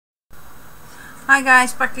Hi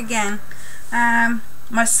guys, back again.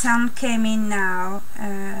 My son came in now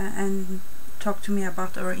and talked to me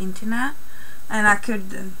about our internet, and I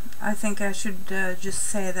think I should just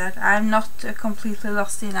say that I'm not completely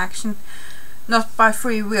lost in action, not by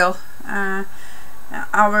free will.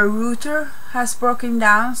 Our router has broken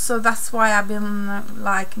down, so that's why I've been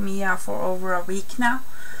like Mia for over a week now,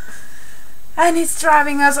 and it's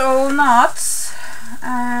driving us all nuts.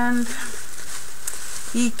 And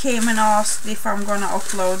he came and asked if I'm gonna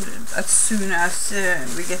upload as soon as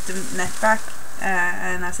we get the net back,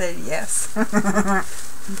 and I said yes.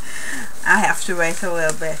 I have to wait a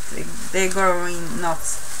little bit. They're going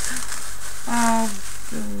nuts. Oh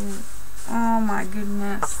my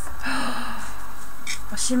goodness.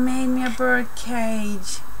 She made me a bird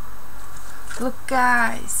cage. Look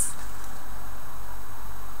guys.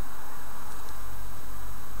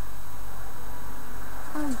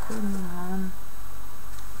 Oh come on.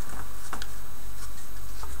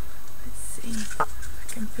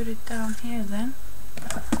 I can put it down here then.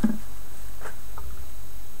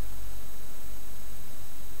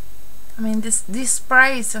 I mean, these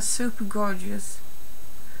sprays are super gorgeous,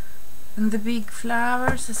 and the big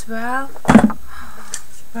flowers as well.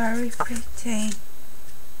 It's very pretty.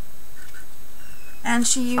 And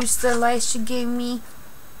she used the lace she gave me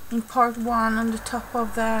in part 1 on the top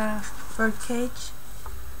of the birdcage,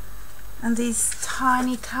 and these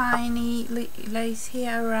tiny lace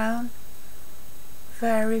here around.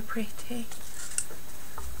 Very pretty.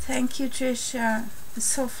 Thank you, Tricia. It's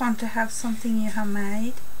so fun to have something you have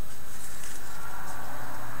made.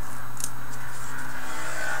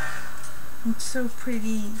 It's so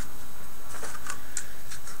pretty.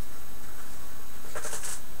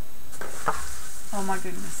 Oh my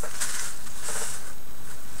goodness.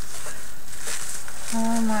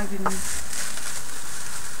 Oh my goodness.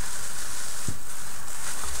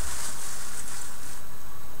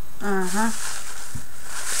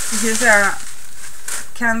 This is a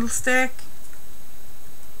candlestick.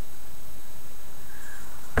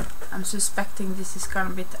 I'm suspecting this is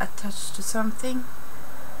gonna be attached to something,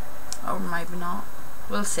 or maybe not.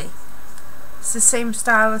 We'll see. It's the same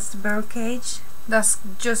style as the birdcage. That's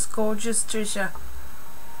just gorgeous, Tricia.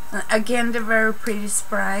 And again, the very pretty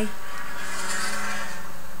spray.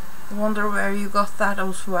 I wonder where you got that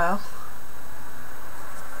as well.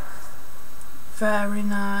 Very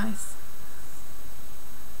nice.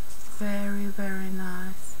 Very, very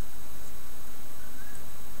nice.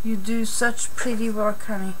 You do such pretty work,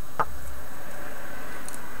 honey.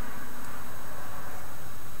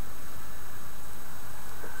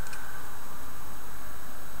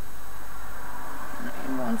 It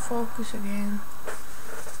won't focus again.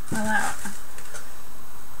 Hello.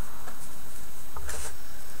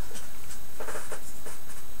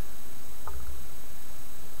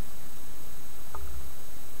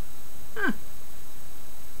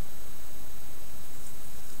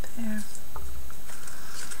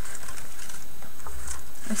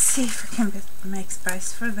 Let's see if we can make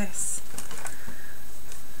space for this.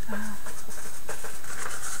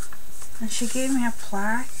 And she gave me a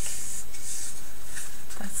plaque.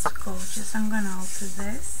 That's gorgeous. I'm gonna alter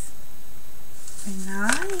this. Very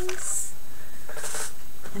nice.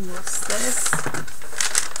 And what's this?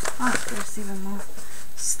 Oh, there's even more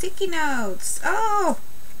sticky notes. Oh!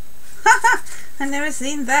 I've never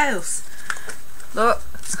seen those. Look,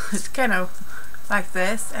 it's kind of like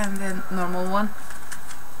this, and then normal one.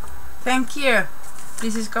 Thank you.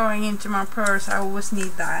 This is going into my purse. I always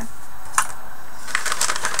need that.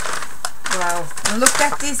 Wow. Look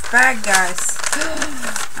at this bag, guys.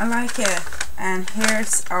 I like it. And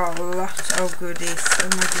here's a lot of goodies. Oh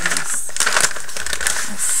my goodness.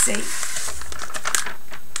 Let's see.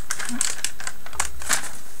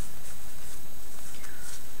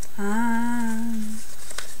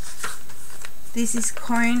 This is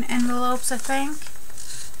coin envelopes, I think.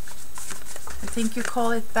 I think you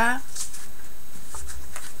call it that.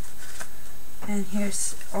 And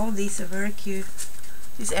here's all these are very cute.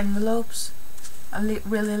 These envelopes. I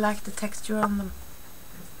really like the texture on them.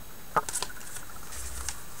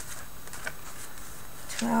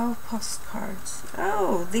 12 postcards.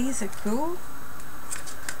 Oh, these are cool.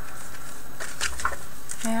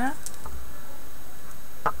 Here.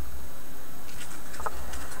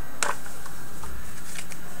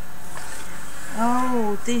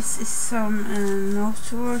 Oh, this is some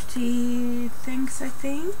noteworthy things, I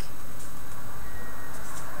think.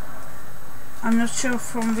 I'm not sure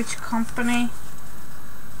from which company.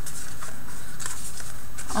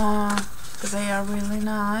 But they are really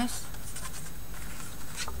nice.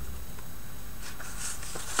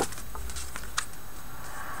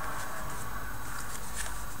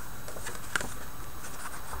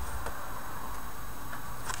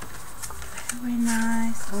 Very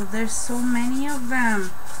nice. Oh, there's so many of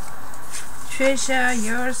them. Tricia,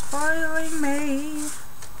 you're spoiling me.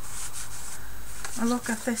 Oh, look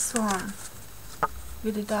at this one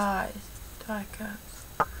with the die cuts.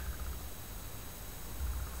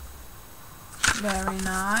 Very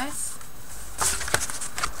nice.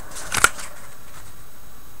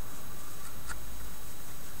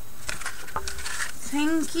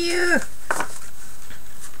 Thank you.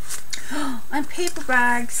 And paper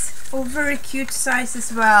bags. Oh, very cute size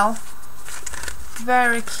as well.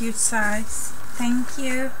 Very cute size. Thank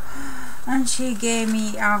you. And she gave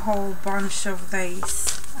me a whole bunch of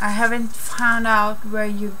these. I haven't found out where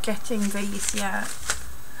you're getting these yet.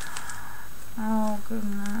 Oh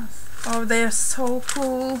goodness. Oh, they're so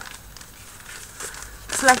cool.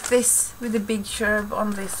 It's like this with the big shrub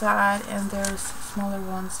on this side, and there's smaller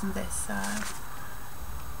ones on this side.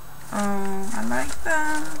 Oh, I like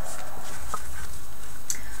them.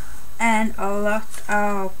 And a lot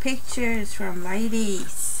of pictures from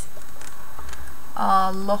ladies.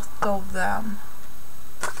 A lot of them.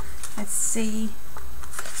 Let's see.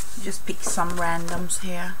 Just pick some randoms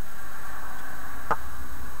here.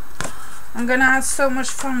 I'm gonna have so much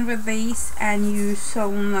fun with these, and you so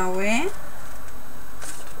know it.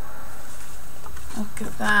 Look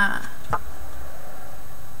at that.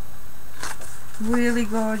 Really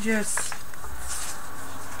gorgeous.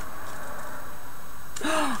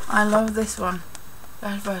 I love this one.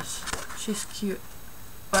 She's cute.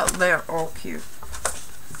 Well, they're all cute.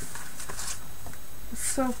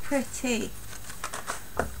 So pretty.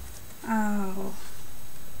 Oh.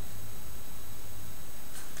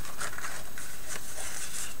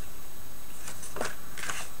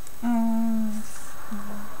 Oh.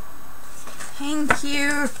 Thank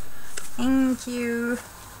you. Thank you.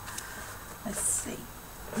 Let's see.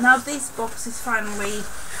 Now this box is finally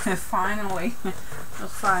finally, not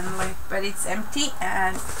finally, but it's empty,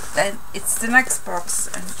 and then it's the next box,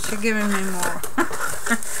 and she's giving me more.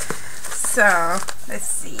 So let's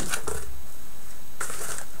see.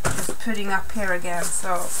 Just putting up here again,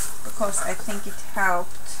 so because I think it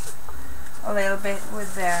helped a little bit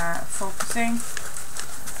with the focusing,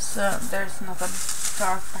 so there's not a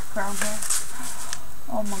dark background here.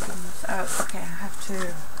 Oh my goodness. Oh, okay, I have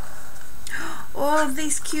to. All of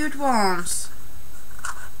these cute ones.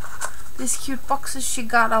 These cute boxes she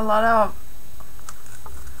got a lot of.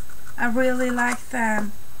 I really like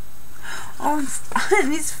them. Oh,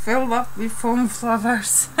 and it's filled up with foam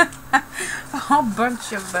flowers. A whole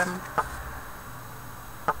bunch of them.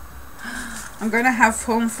 I'm gonna have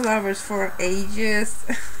foam flowers for ages.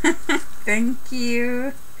 Thank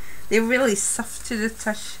you. They're really soft to the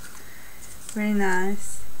touch. Very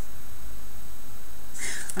nice.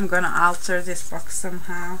 I'm gonna alter this box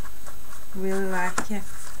somehow. Really like it.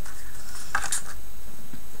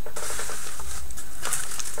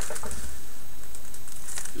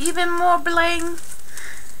 Even more bling.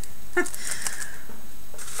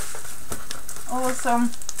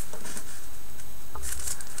 Awesome.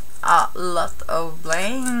 A lot of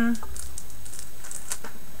bling.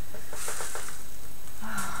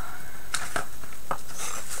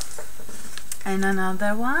 And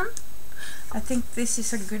another one. I think this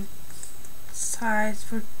is a good size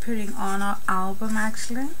for putting on our album,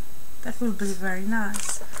 actually. That will be very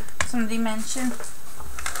nice. Some dimension.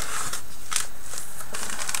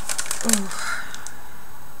 Ooh.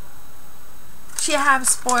 She have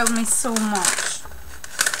spoiled me so much.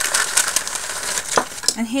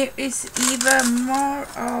 And here is even more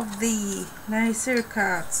of the laser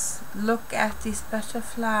cuts. Look at this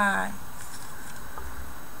butterfly.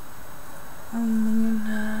 Oh my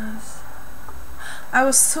goodness. I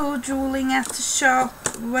was so drooling at the shop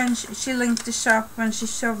when she linked the shop when she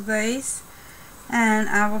showed these, and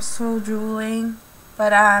I was so drooling,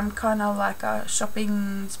 but I'm kind of like a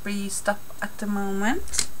shopping spree stop at the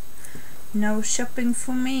moment. No shopping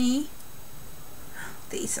for me.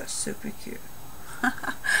 These are super cute.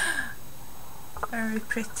 Very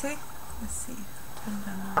pretty. Let's see. Turn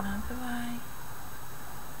them another way.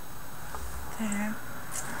 There.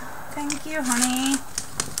 Thank you, honey.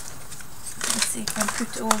 Let's see if I can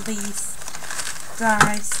put all these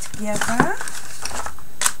dies together.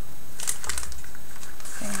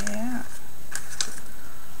 There.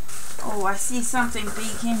 Oh, I see something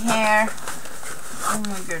big in here. Oh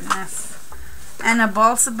my goodness. And a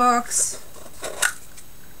balsa box.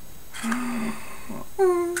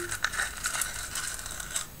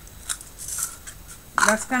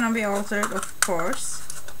 That's gonna be altered, of course.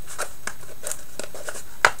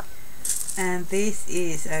 And this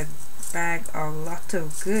is a bag of lot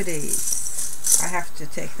of goodies. I have to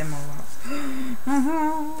take them all off.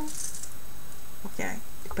 Okay,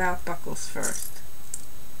 the belt buckles first.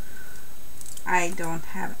 I don't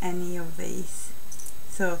have any of these,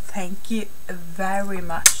 so thank you very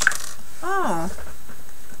much. Oh,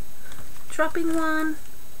 dropping one.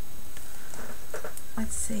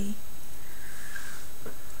 Let's see.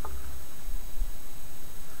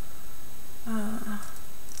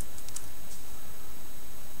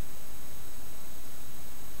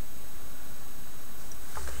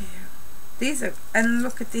 These are, and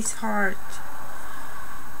look at this heart.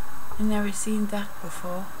 I've never seen that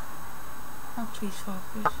before. Oh, please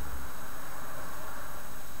focus.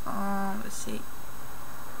 Oh, let's see.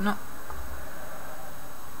 No.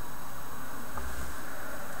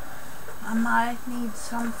 I might need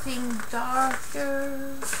something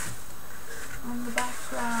darker on the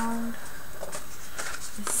background.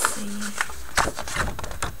 Let's see.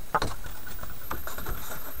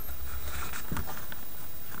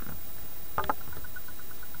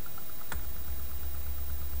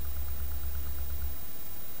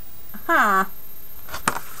 Huh.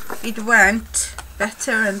 It went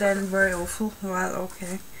better and then very awful. Well,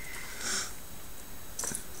 okay.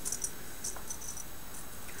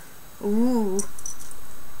 Ooh.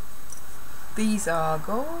 These are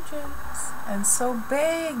gorgeous and so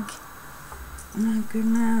big. Oh my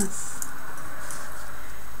goodness.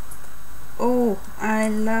 Oh, I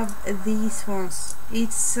love these ones.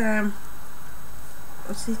 It's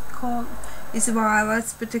what's it called? It's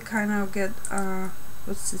violets, but they kind of get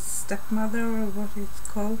what's it, stepmother or what it's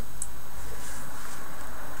called?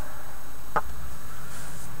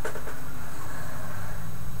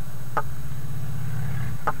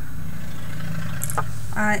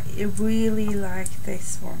 I really like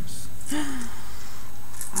these ones.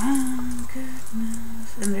 Oh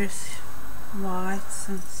goodness. And there's whites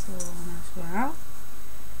and so on as well.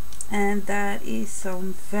 And that is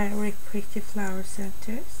some very pretty flower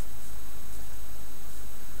centers.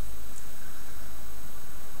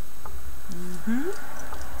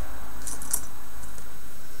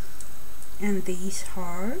 And these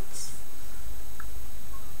hearts.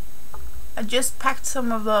 I just packed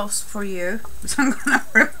some of those for you, so I'm gonna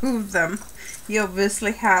remove them. You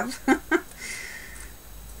obviously have.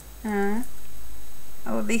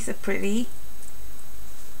 Oh, these are pretty.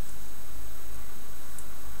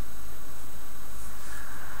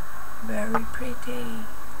 Very pretty.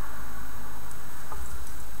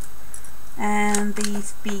 And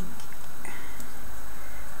these big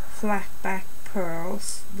flat back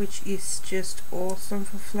pearls, which is just awesome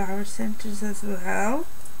for flower centers as well.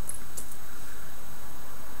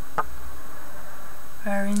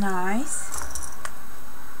 Very nice.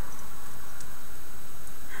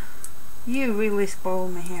 You really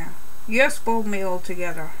spoiled me here. You spoiled me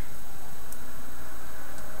altogether.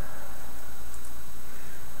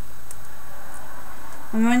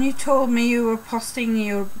 And when you told me you were posting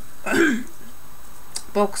your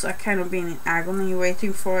box, I kind of been in agony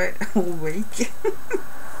waiting for it all week.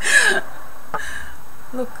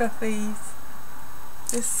 Look at these.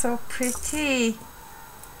 They're so pretty.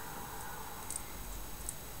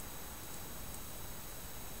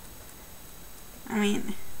 I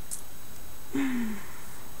mean,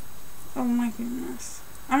 oh my goodness.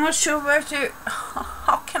 I'm not sure where to,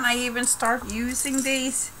 how can I even start using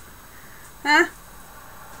these? Huh?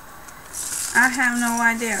 I have no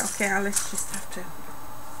idea. Okay, let's just have to.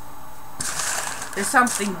 There's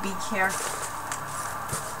something big here.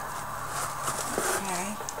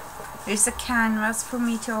 Okay. There's a canvas for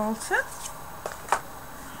me to alter.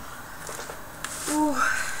 Ooh.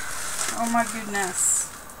 Oh my goodness.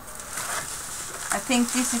 I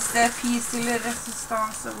think this is the piece de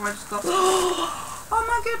resistance of what's got. Oh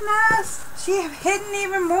my goodness! She hidden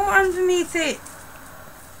even more underneath it.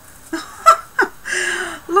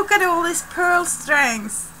 Look at all these pearl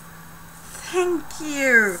strings. Thank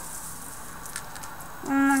you. Oh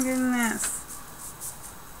my goodness.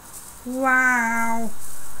 Wow.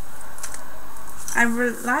 I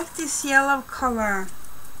really like this yellow color.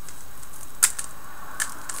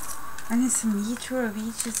 And it's a meter of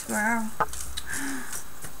each as well.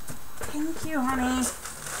 Thank you, honey.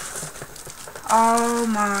 Oh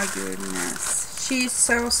my goodness. She's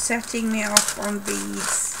so setting me off on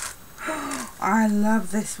these. I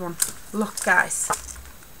love this one. Look, guys.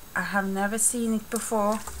 I have never seen it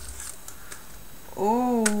before.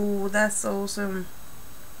 Oh, that's awesome.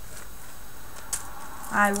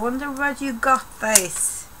 I wonder where you got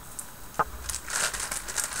this.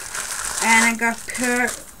 And I got pearl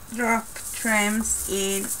drop trims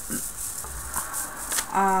in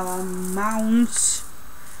Mount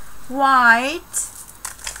White.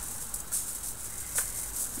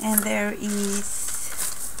 And there is,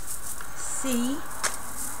 see,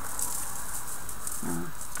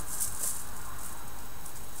 oh,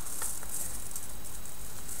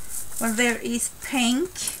 Well, there is pink,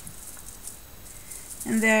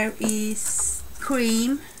 and there is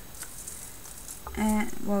cream,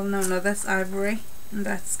 and well, no, that's ivory, and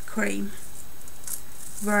that's cream.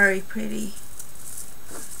 Very pretty.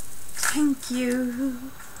 Thank you.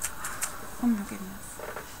 Oh my goodness.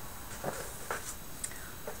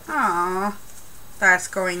 Ah, that's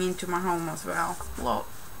going into my home as well. Look,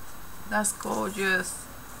 that's gorgeous.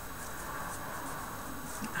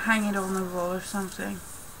 Hang it on the wall or something.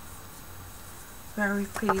 Very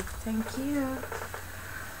pretty. Thank you.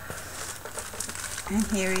 And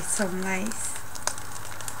here is some lace.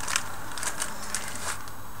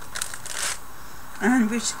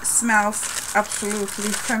 And which smells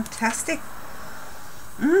absolutely fantastic.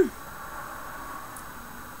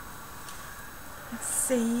 Let's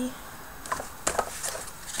see.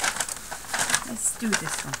 Let's do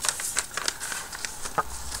this one.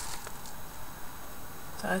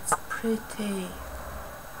 That's pretty.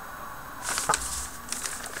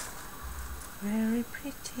 Very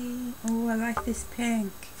pretty. Oh, I like this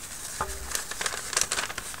pink.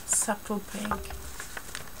 Subtle pink.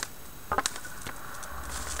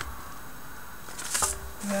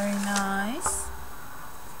 Very nice.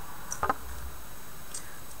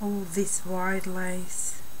 Oh, this white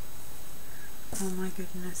lace. Oh my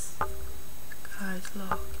goodness. Guys,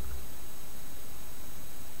 look.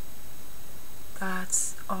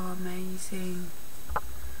 That's amazing.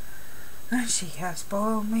 And she has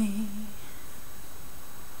spoiled me.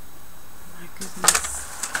 Oh my goodness.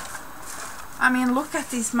 I mean, look at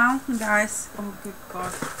this mountain, guys. Oh, good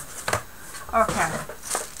God. Okay.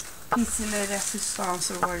 Piscine resistance,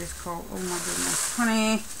 or what it's called. Oh my goodness.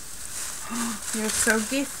 Honey, you're so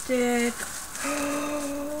gifted.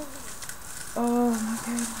 Oh my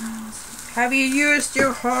goodness. Have you used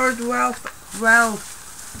your hard well.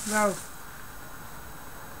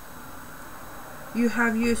 You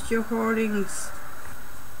have used your hoardings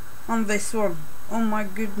on this one. Oh my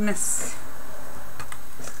goodness.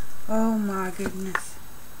 Oh my goodness.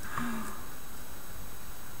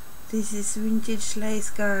 This is vintage lace,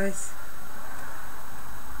 guys.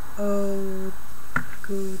 Oh,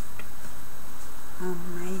 good.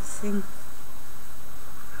 Amazing.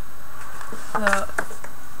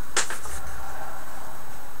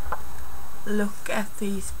 Look at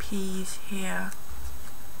these pieces here.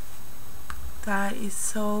 That is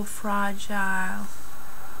so fragile.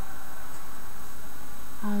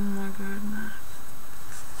 Oh my goodness.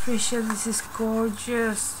 Tricia, this is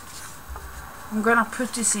gorgeous. I'm gonna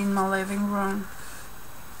put this in my living room.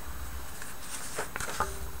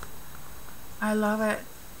 I love it.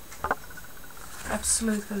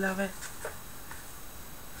 Absolutely love it.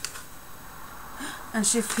 And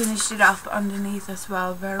she finished it up underneath as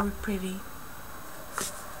well. Very pretty.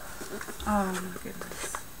 Oh my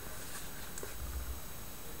goodness.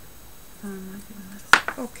 Oh my goodness.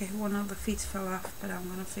 Okay, one of the feet fell off, but I'm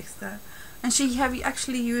gonna fix that. And she have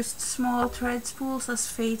actually used small thread spools as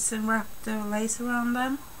feet and wrapped the lace around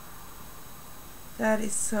them. That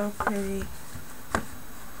is so pretty.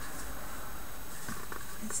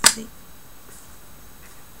 Let's see.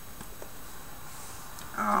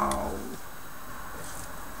 Oh.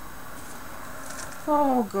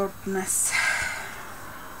 Oh goodness.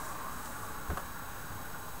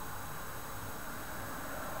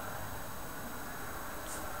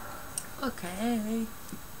 Okay.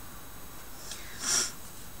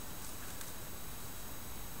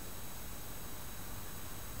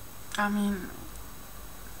 I mean,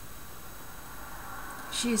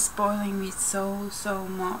 she's spoiling me so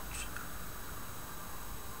much.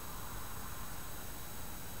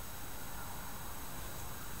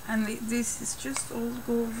 And this is just all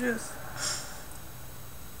gorgeous.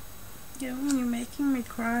 Yeah, you're making me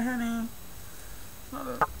cry, honey. Love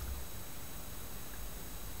it.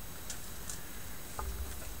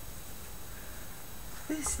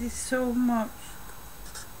 This is so much.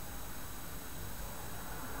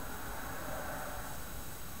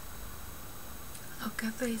 Look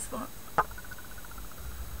at this one.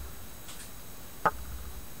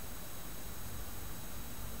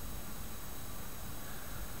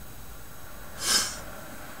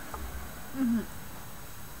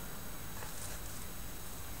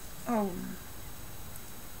 Oh.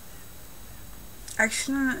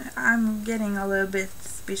 Actually, I'm getting a little bit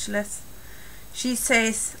speechless. She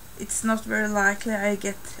says it's not very likely I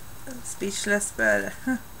get speechless, but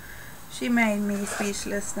she made me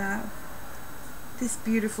speechless now. This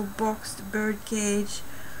beautiful boxed birdcage.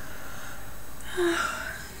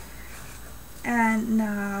 And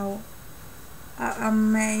now an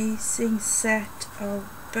amazing set of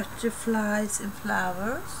butterflies and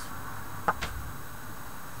flowers.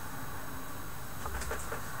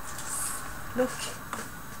 Look.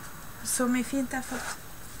 Så mig fint därför.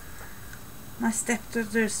 My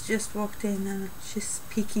stepdaughter's just walked in and she's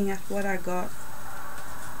peeking at what I got.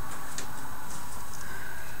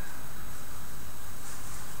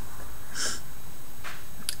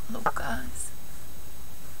 Look guys.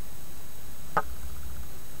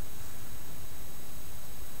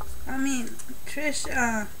 I mean,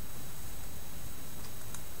 Tricia.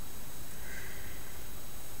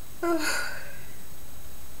 Oh.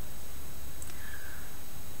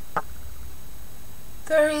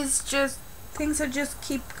 There is just things that just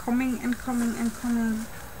keep coming and coming and coming.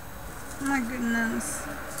 Oh my goodness.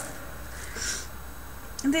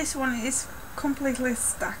 This one is completely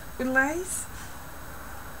stuck with lace.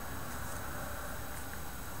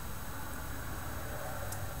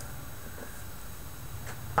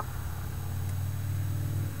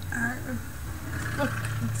 Look,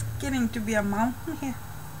 it's getting to be a mountain here.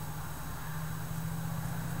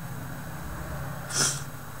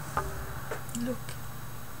 Look.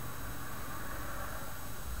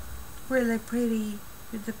 Really pretty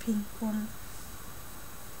with the pink one.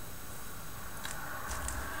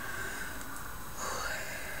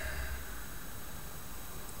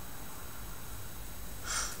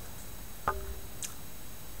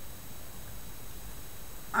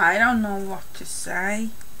 I don't know what to say.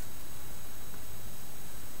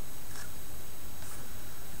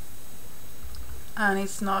 And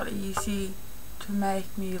it's not easy to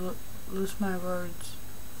make me lose my words.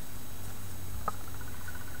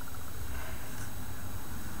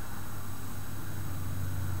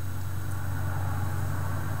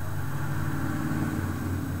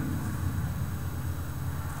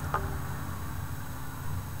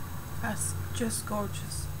 That's just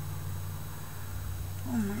gorgeous.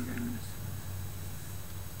 Oh my goodness.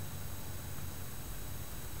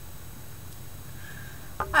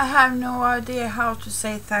 I have no idea how to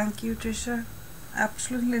say thank you, Tricia.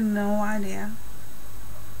 Absolutely no idea.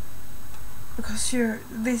 Because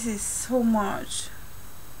this is so much.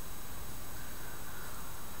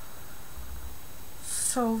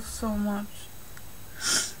 So much.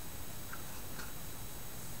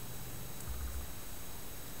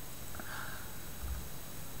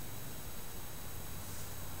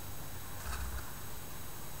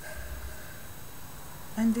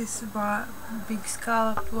 And this big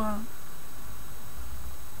scalloped one.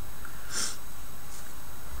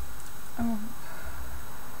 Oh,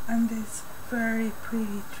 and this very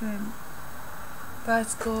pretty trim.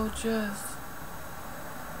 That's gorgeous.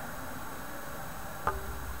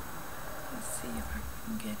 Let's see if I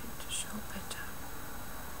can get it to show better.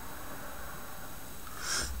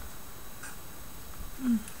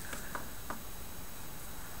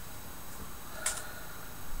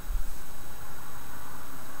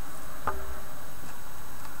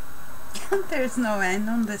 There's no end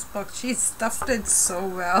on this box. She stuffed it so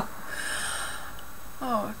well.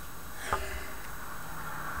 Oh.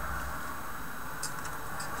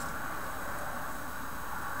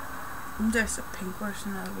 There's a pink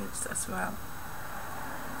version of it as well.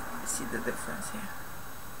 You see the difference here.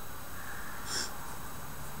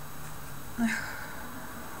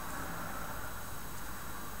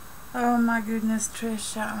 Oh my goodness,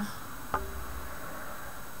 Tricia.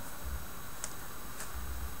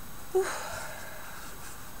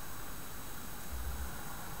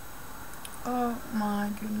 Oh my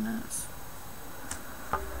goodness.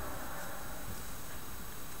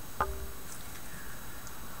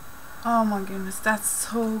 Oh my goodness, that's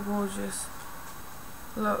so gorgeous.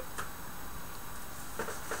 Look.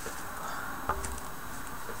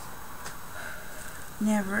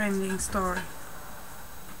 Never ending story.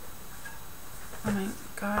 I mean,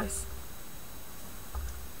 guys.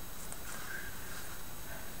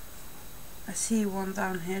 I see one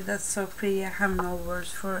down here that's so pretty, I have no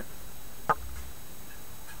words for it.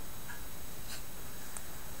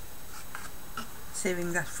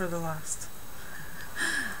 Saving that for the last.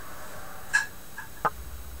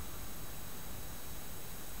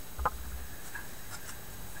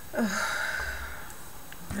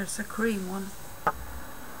 There's a cream one.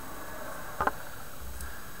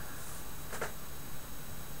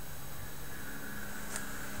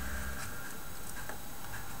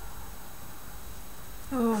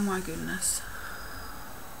 Oh my goodness.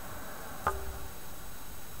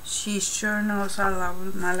 She sure knows I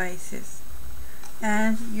love my laces.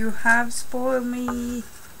 And you have spoiled me.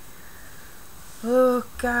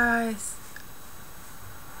 Look guys.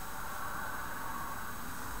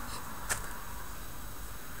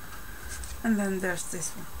 And then there's this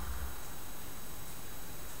one.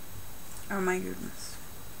 Oh my goodness.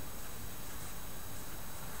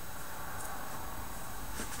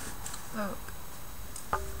 Look.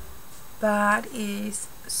 That is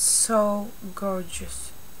so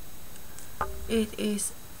gorgeous. It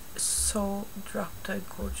is so drop dead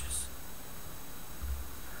gorgeous.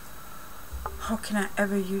 How can I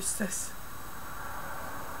ever use this?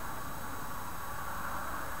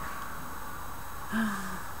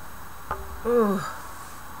 Ooh.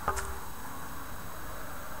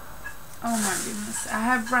 Oh my goodness, I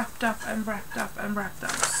have wrapped up and wrapped up and wrapped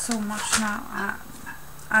up so much now.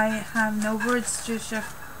 I have no words, Tricia.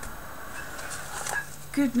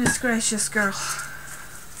 Goodness gracious, girl.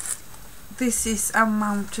 This is a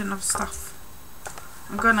mountain of stuff.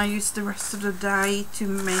 I'm gonna use the rest of the day to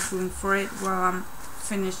make room for it while I'm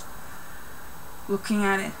finished looking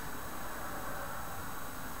at it.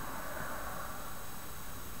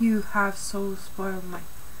 You have so spoiled me.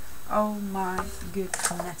 Oh my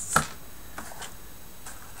goodness.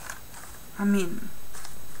 I mean,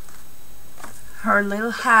 her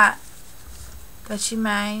little hat that she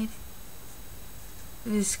made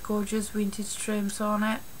with these gorgeous vintage trims on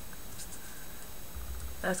it,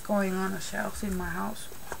 that's going on a shelf in my house.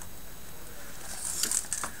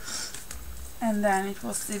 And then it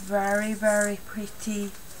was the very, very pretty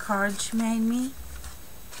card she made me.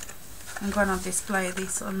 I'm gonna display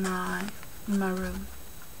this on in my room.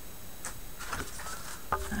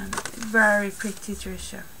 And very pretty,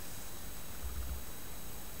 Tricia.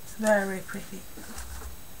 Very pretty.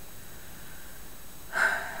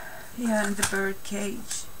 Yeah, and the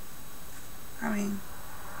birdcage. I mean,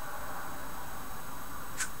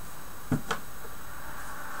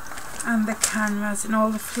 and the canvas and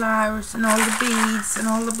all the flowers and all the beads and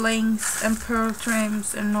all the blings and pearl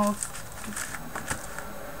trims and all,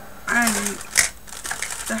 and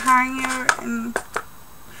the hanger and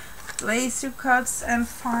laser cuts, and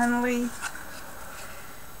finally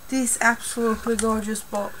this absolutely gorgeous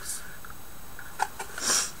box.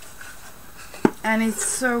 And it's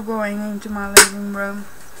so going into my living room.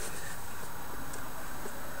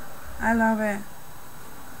 I love it.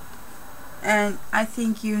 And I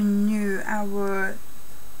think you knew I would.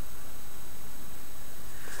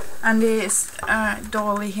 And this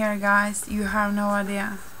dolly here, guys, you have no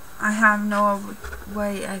idea. I have no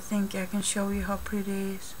way I think I can show you how pretty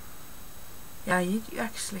it is. Yeah, you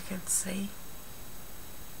actually can see.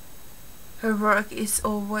 Her work is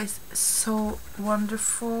always so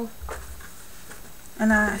wonderful,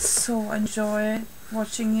 and I so enjoy it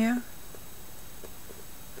watching you.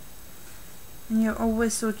 And you're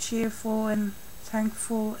always so cheerful and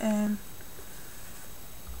thankful, and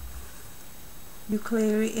you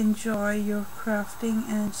clearly enjoy your crafting,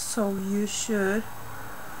 and so you should.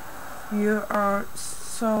 You are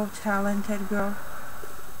so talented, girl.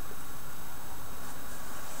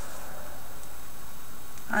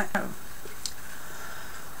 I know.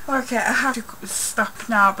 Okay, I have to stop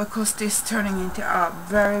now because this is turning into a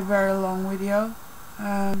very, very long video.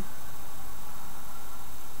 I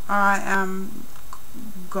am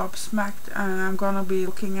gobsmacked, and I'm gonna be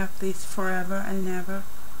looking at this forever and ever.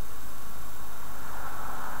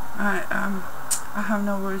 I have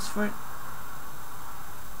no words for it.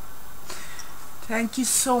 Thank you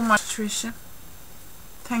so much, Tricia.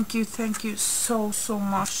 Thank you so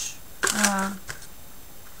much.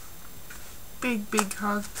 Big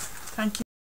hug. Thank you.